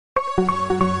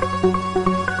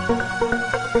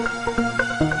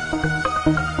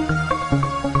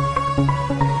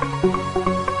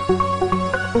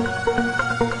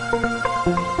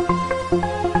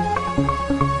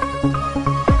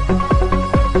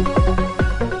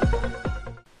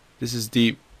This is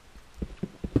deep.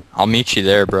 I'll meet you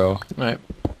there, bro. Alright.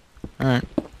 Alright.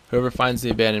 Whoever finds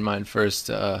the abandoned mine first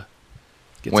gets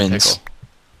Wins. a pickle.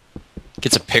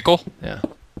 Gets a pickle? Yeah.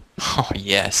 Oh,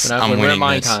 yes. When we're at winning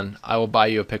this. Minecon, I will buy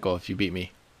you a pickle if you beat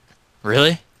me.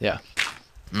 Really? Yeah.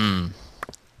 Mmm.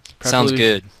 Sounds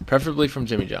good. Preferably from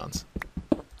Jimmy John's.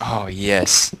 Oh,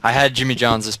 yes. I had Jimmy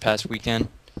John's this past weekend.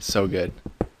 So good.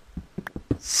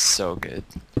 So good.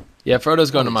 Yeah,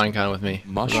 Frodo's going to Minecon with me.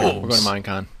 Mushrooms. We're going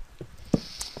to Minecon.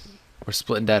 We're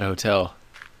splitting that hotel.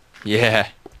 Yeah.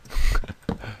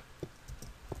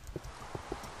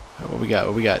 What we got?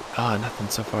 What we got? Ah, nothing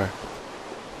so far.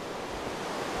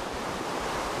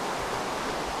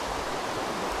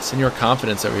 Senor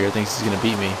Confidence over here thinks he's gonna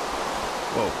beat me.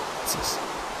 Whoa, what's this?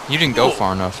 You didn't go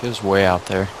far enough. It was way out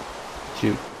there.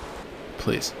 Shoot.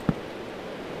 Please.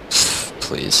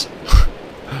 Please.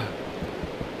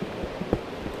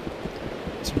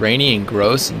 It's rainy and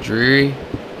gross and dreary.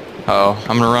 Oh,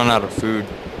 I'm gonna run out of food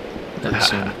pretty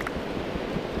soon.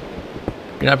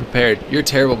 You're not prepared. You're a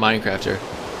terrible Minecrafter.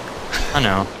 I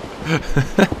know.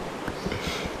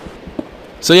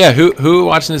 So yeah, who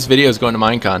watching this video is going to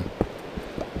Minecon?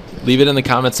 Leave it in the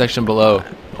comment section below.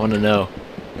 I want to know.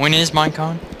 When is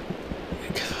Minecon?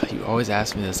 God, you always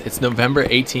ask me this. It's November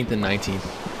 18th and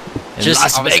 19th. In Just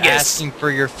Las I was Vegas. asking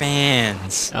for your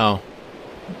fans. Oh.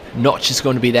 Notch is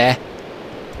going to be there.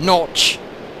 Notch.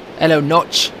 Hello,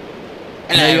 Notch.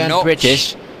 I know Hello, you're Notch.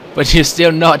 British, but you're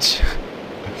still Notch.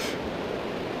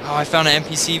 Oh, I found an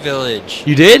NPC village.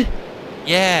 You did?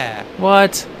 Yeah.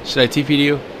 What? Should I TP to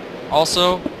you?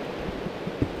 Also.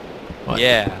 What?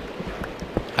 Yeah.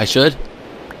 I should?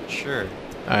 Sure.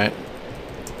 Alright.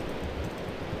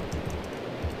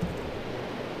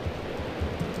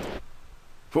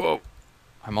 Whoa.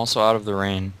 I'm also out of the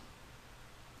rain.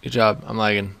 Good job. I'm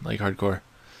lagging like hardcore.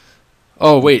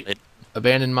 Oh, wait.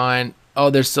 Abandoned mine. Oh,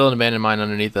 there's still an abandoned mine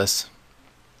underneath us.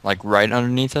 Like right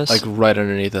underneath us? Like right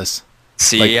underneath us.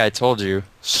 See, like, I told you.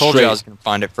 Told you I was gonna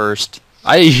find it first.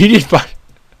 You did find.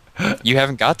 You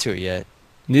haven't got to it yet.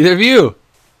 Neither of you.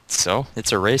 So,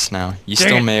 it's a race now. You Dang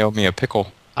still it. may owe me a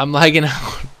pickle. I'm lagging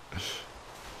out.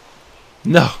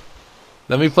 No.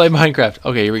 Let me play Minecraft.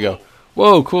 Okay, here we go.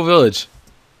 Whoa, cool village.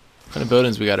 What kind of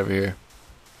buildings we got over here?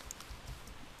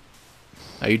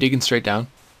 Are you digging straight down?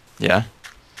 Yeah.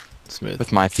 Smooth.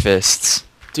 With my fists.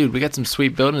 Dude, we got some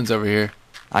sweet buildings over here.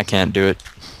 I can't do it.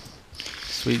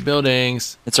 Sweet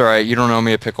buildings. It's alright, you don't owe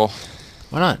me a pickle.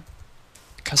 Why not?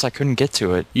 Because I couldn't get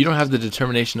to it. You don't have the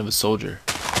determination of a soldier.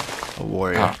 A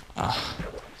warrior.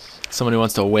 Someone who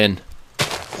wants to win.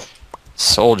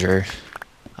 Soldier.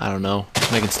 I don't know.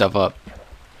 Making stuff up.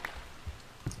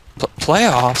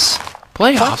 Playoffs?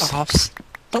 Playoffs?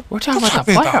 We're talking about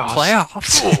the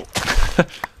playoffs.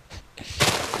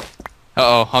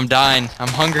 Uh-oh, I'm dying. I'm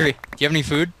hungry. Do you have any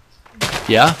food?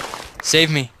 Yeah?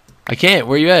 Save me. I can't.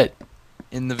 Where you at?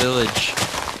 In the village.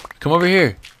 Come over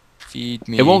here. Feed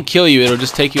me. It won't kill you. It'll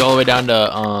just take you all the way down to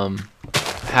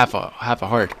half a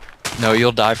heart. No,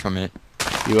 you'll die from it.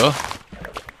 You will?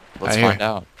 Let's Right find here.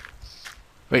 out.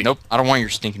 Wait. Nope, I don't want your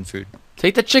stinking food.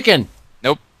 Take the chicken.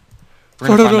 Nope. We're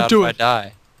gonna Frodo, find don't out do if I it.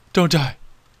 die. Don't die.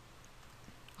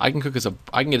 I can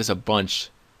get us a bunch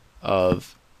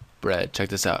of bread. Check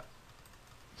this out.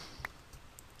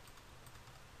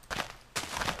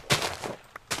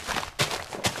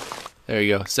 There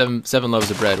you go. Seven loaves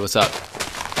of bread. What's up?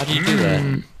 How do you do that?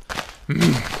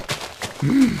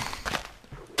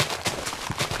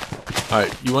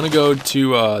 Alright, you want to go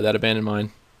to that abandoned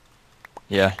mine?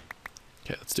 Yeah.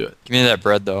 Okay, let's do it. Give me that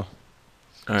bread though.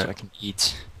 Alright, So I can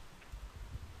eat.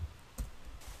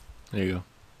 there you go.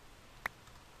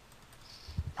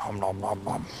 Nom nom nom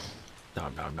nom.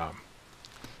 Nom nom nom.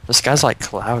 The sky's like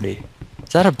cloudy. Is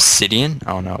that obsidian?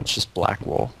 Oh no, it's just black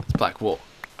wool. It's black wool.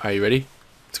 Alright, you ready?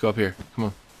 Let's go up here. Come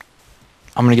on.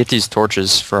 I'm gonna get these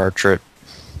torches for our trip.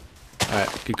 Alright,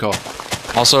 good call.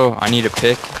 Also, I need a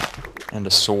pick and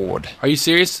a sword. Are you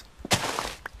serious?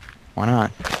 Why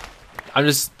not?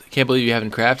 Can't believe you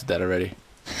haven't crafted that already.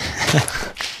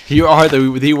 You are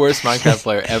the worst Minecraft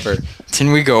player ever.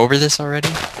 Didn't we go over this already?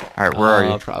 Alright, where are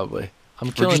you? Probably.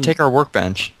 Where'd you take our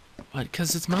workbench? What?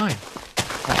 Because it's mine.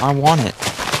 Well, I want it.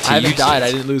 I haven't died.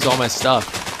 I didn't lose all my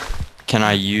stuff. Can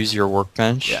I use your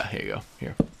workbench? Yeah, here you go.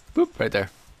 Here. Boop, right there.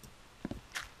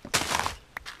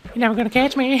 You're never gonna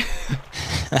catch me.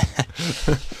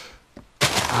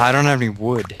 I don't have any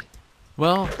wood.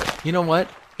 Well, you know what?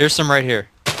 Here's some right here.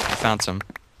 I found some.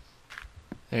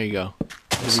 There you go.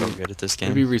 I'm so good at this Be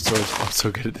game. resourceful. I'm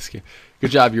so good at this game.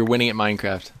 Good job. You're winning at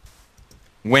Minecraft.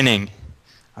 Winning.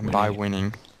 I'm Winning. by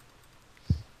winning.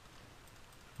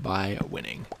 By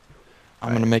winning.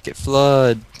 I'm gonna make it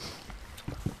flood.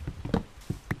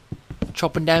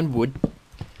 Chopping down wood.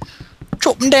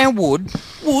 Chopping down wood.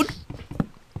 Wood.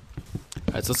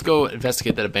 Alright, so let's go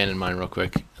investigate that abandoned mine real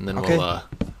quick, and then Okay. we'll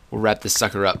wrap this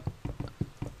sucker up.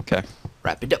 Okay.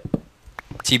 Wrap it up.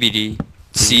 TBD.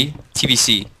 C.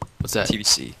 TBC. What's that?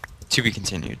 TBC. To be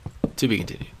continued. To be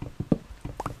continued.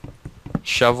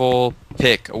 Shovel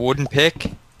pick. A wooden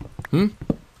pick? Hmm?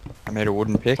 I made a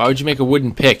wooden pick. Why would you make a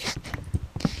wooden pick?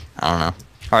 I don't know.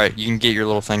 Alright, you can get your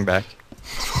little thing back.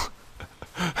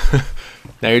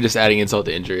 Now you're just adding insult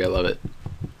to injury. I love it.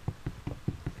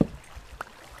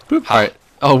 Boop. How? Alright.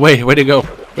 Oh, wait. Way to go.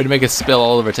 Way to make it spill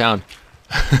all over town.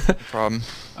 No problem.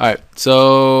 Alright.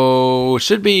 So,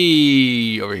 should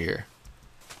be over here.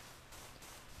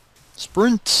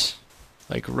 Sprint.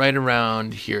 Like right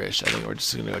around here-ish. I think we're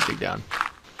just going to go dig down.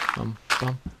 Bum,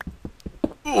 bum.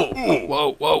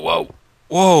 Whoa, whoa, whoa.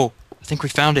 Whoa. I think we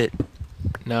found it.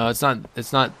 No, it's not.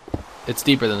 It's not. It's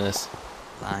deeper than this.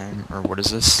 Lime, or what is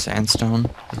this? Sandstone?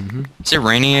 Mm-hmm. Is it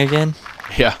raining again?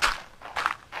 Yeah.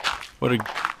 What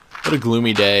a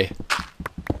gloomy day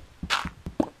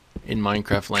in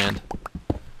Minecraft land.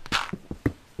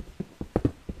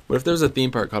 What if there was a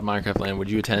theme park called Minecraft Land? Would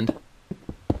you attend?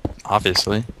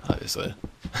 Obviously. Obviously.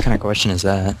 What kind of question is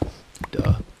that?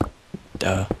 Duh.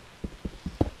 Duh.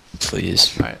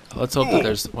 Please. Alright, let's hope that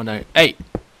there's one night. Hey!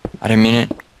 I didn't mean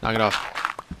it. Knock it off.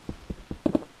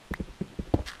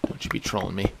 Don't you be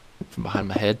trolling me from behind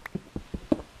my head.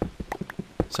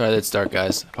 Sorry that it's dark,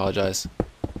 guys. I apologize.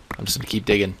 I'm just gonna keep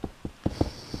digging.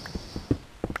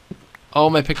 Oh,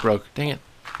 my pick broke. Dang it.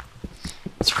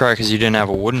 It's probably because you didn't have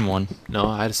a wooden one. No,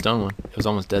 I had a stone one. It was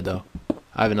almost dead, though.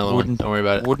 I have another Wooden- one. Don't worry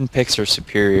about it. Wooden picks are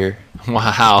superior.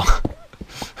 Wow.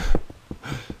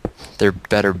 They're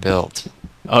better built.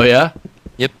 Oh, yeah?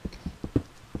 Yep.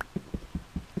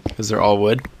 Because they're all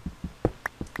wood?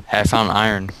 Hey, I found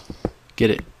iron.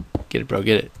 Get it. Get it, bro.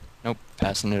 Get it. Nope.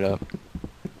 Passing it up.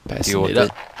 Passing Deal it with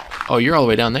up. Oh, you're all the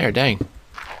way down there. Dang.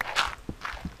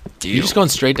 Deal. You just going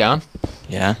straight down?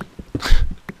 Yeah.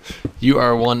 You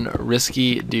are one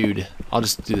risky dude. I'll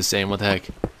just do the same. What the heck?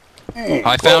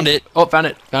 I found it. Oh, found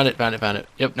it. Found it. Found it. Found it.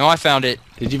 Yep. No, I found it.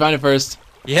 Did you find it first?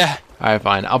 Yeah. Alright,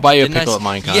 fine. I'll buy you a Didn't I pickle s- at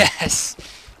Minecon. Yes.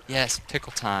 Yes.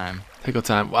 Pickle time. Pickle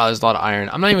time. Wow, there's a lot of iron.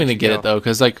 I'm not even going to get Go. it, though,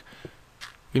 because, like,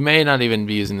 we may not even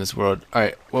be using this world.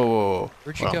 Alright. Whoa, whoa, whoa.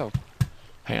 Where'd you Hold go? on.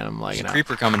 Hang on. I'm There's lagging a out.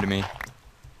 creeper coming to me.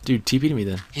 Dude, TP to me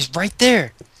then. He's right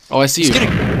there. Oh, I see He's you.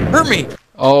 gonna hurt me.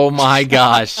 Oh, my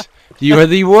gosh. You are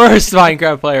the worst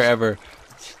Minecraft player ever.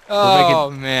 Oh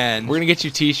man. We're going to get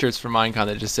you t-shirts from Minecon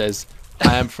that just says,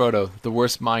 I am Frodo, the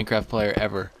worst Minecraft player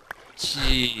ever.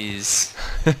 Jeez.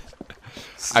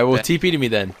 I will TP to me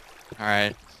then. All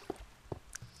right.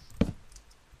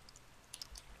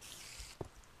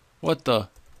 What the?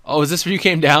 Oh, is this where you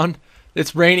came down?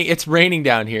 It's raining. It's raining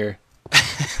down here.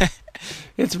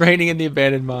 It's raining in the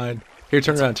abandoned mine. Here,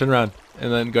 turn around,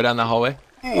 and then go down the hallway.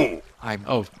 I'm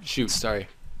Oh, shoot, sorry.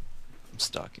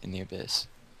 stuck in the abyss.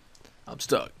 I'm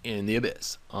stuck in the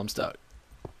abyss. I'm stuck.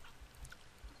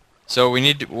 So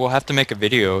we'll have to make a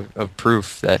video of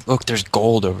proof that look, there's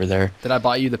gold over there. Did I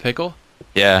buy you the pickle?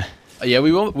 Yeah. Yeah,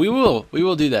 we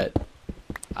will do that.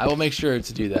 I will make sure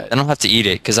to do I that. don't have to eat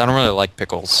it because I don't really like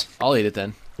pickles. I'll eat it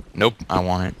then. Nope, I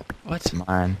want it. What? It's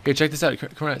mine. Here, check this out.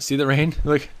 Come on, see the rain?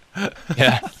 Look.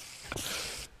 Yeah.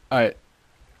 All right,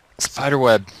 Spider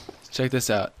web. check this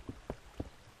out.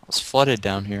 It's flooded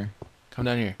down here. Come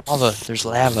down here. Lava. There's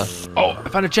lava. Oh, I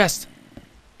found a chest.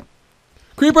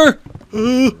 Creeper!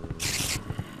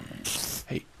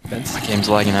 Hey, fence. My game's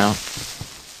lagging out.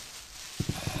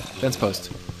 Fence post.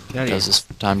 Get out of Does here. this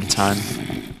from time to time.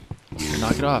 Here,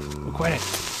 knock it off. We'll quit it.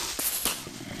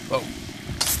 Whoa.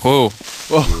 Whoa.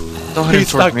 Whoa. Don't hit him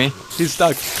He's towards stuck. me. He's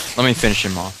stuck. Let me finish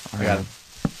him off. I got him.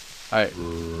 Alright.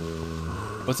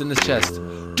 What's in this chest?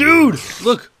 Dude!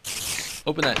 Look!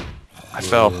 Open that. I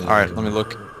fell. Alright, let me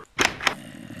look.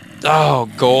 Oh,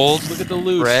 gold. Look at the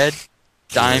loot. Red.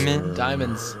 Diamond.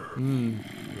 Diamonds. Mmm.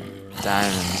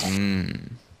 Diamonds. Mmm.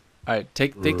 Alright,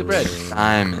 take the bread.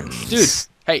 Diamonds. Dude!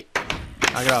 Hey!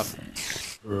 Knock it off.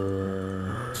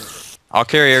 I'll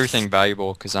carry everything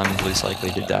valuable because I'm the least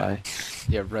likely to die.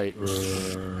 Yeah, right.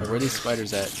 Alright, where are these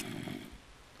spiders at?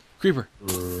 Creeper!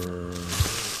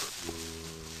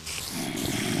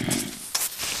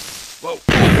 Whoa!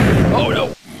 Oh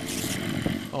no!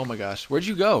 Oh my gosh, where'd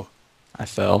you go? I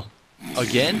fell.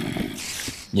 Again?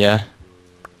 Yeah.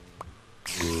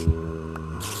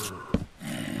 I'm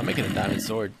making a diamond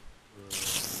sword.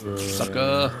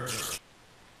 Sucker!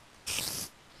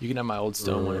 You can have my old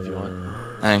stone one if you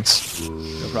want. Thanks.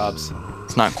 No probs.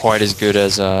 It's not quite as good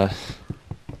as A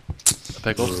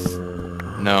pickle?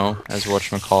 no, as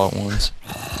whatchamacallit was.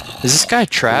 Is this guy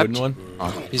The trapped? wooden one? Oh,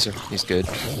 he's good.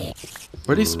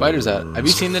 Where are these spiders at? Have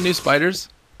you seen the new spiders?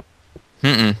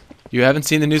 Mm-mm. You haven't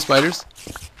seen the new spiders?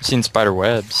 I've seen spider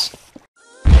webs.